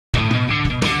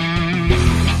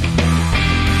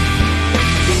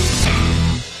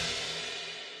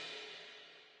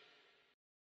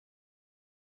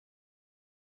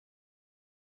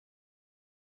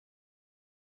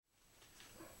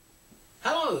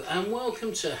Hello and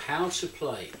welcome to How to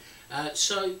Play.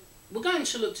 So we're going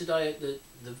to look today at the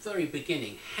very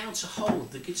beginning, how to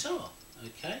hold the guitar.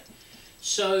 Okay,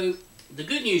 so the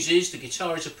good news is the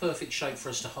guitar is a perfect shape for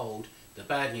us to hold. The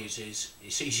bad news is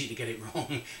it's easy to get it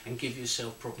wrong and give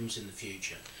yourself problems in the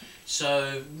future.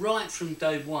 So right from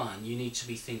day one you need to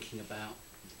be thinking about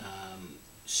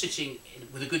sitting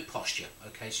with a good posture,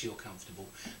 okay, so you're comfortable.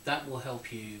 That will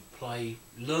help you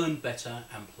learn better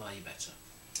and play better.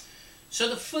 So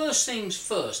the first things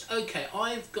first, okay,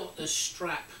 I've got a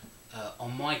strap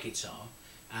on my guitar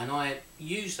and I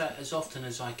use that as often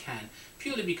as I can,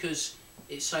 purely because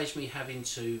it saves me having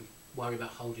to worry about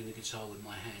holding the guitar with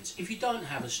my hands. If you don't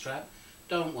have a strap,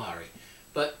 don't worry.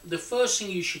 But the first thing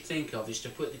you should think of is to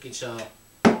put the guitar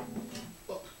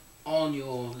on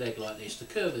your leg like this, the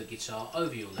curve of the guitar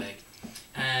over your leg,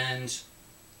 and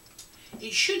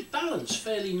it should balance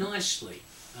fairly nicely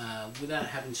without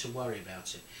having to worry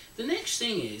about it. The next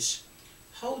thing is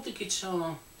hold the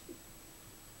guitar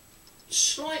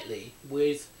slightly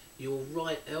with your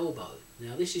right elbow.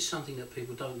 Now this is something that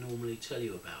people don't normally tell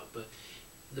you about, but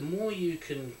the more you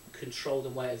can control the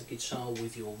weight of the guitar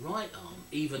with your right arm,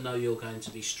 even though you're going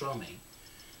to be strumming,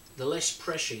 the less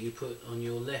pressure you put on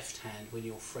your left hand when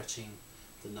you're fretting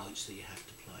the notes that you have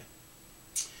to play.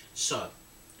 So,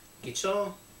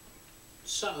 guitar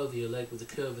sat over your leg with the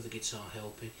curve of the guitar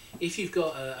helping. If you've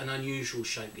got an unusual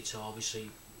shaped guitar,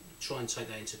 obviously try and take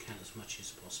that into account as much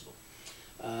as possible.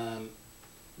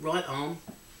 Right arm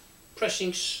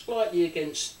pressing slightly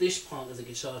against this part of the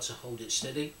guitar to hold it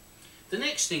steady. The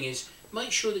next thing is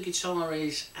make sure the guitar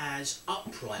is as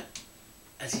upright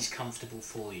as is comfortable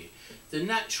for you. The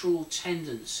natural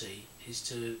tendency is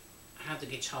to have the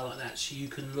guitar like that so you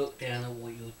can look down at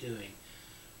what you're doing,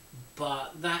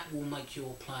 but that will make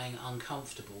your playing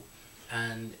uncomfortable,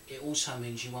 and it also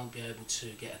means you won't be able to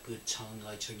get a good tone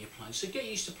later in your playing. So get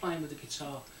used to playing with the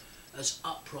guitar as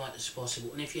upright as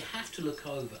possible, and if you have to look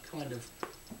over, kind of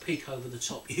peek over the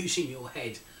top using your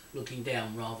head looking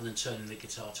down rather than turning the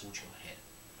guitar towards your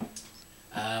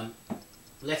head.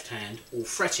 Left hand or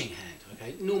fretting hand,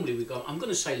 okay, normally I'm going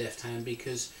to say left hand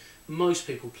because most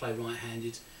people play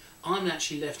right-handed. I'm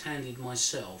actually left-handed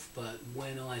myself, but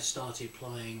when I started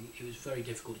playing it was very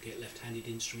difficult to get left-handed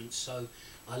instruments, so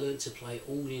I learned to play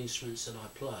all the instruments that I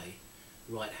play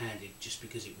right-handed just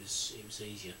because it was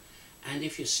easier. And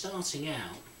if you're starting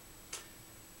out,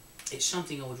 it's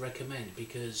something I would recommend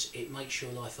because it makes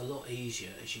your life a lot easier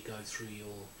as you go through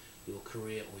your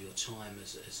career or your time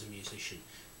as a musician.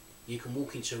 You can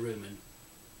walk into a room and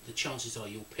the chances are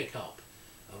you'll pick up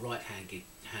a right-handed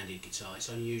guitar. It's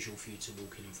unusual for you to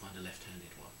walk in and find a left-handed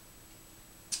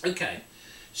one. Okay,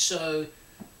 so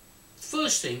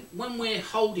first thing, when we're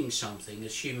holding something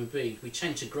as human beings, we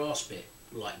tend to grasp it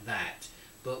like that.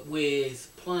 But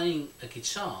with playing a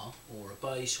guitar or a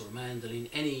bass or a mandolin,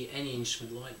 any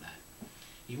instrument like that,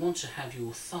 you want to have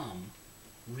your thumb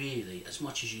really, as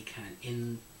much as you can,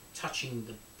 in touching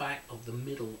the back of the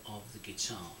middle of the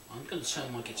guitar. I'm going to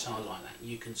turn my guitar like that,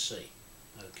 you can see.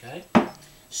 Okay,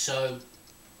 so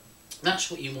that's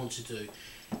what you want to do.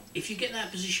 If you get that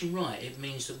position right, it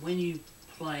means that when you're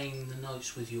playing the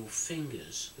notes with your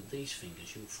fingers, with these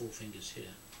fingers, your four fingers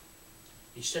here,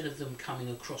 instead of them coming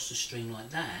across the string like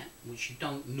that, which you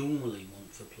don't normally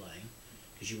want for playing,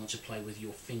 because you want to play with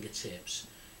your fingertips,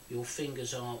 your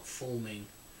fingers are forming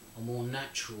a more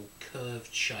natural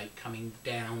curved shape coming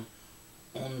down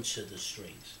onto the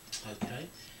strings. Okay,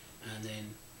 and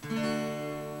then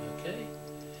okay,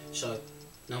 so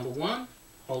number one,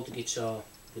 hold the guitar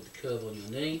with the curve on your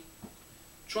knee.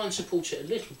 Try and support it a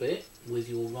little bit with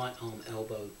your right arm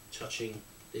elbow touching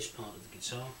this part of the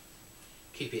guitar.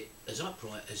 Keep it as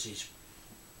upright as is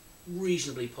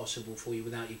reasonably possible for you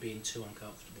without you being too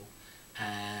uncomfortable,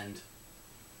 and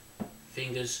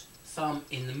fingers, thumb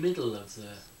in the middle of the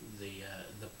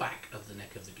back of the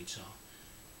neck of the guitar,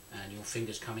 and your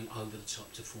fingers coming over the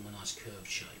top to form a nice curved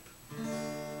shape.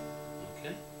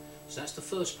 Okay, so that's the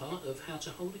first part of how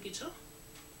to hold a guitar.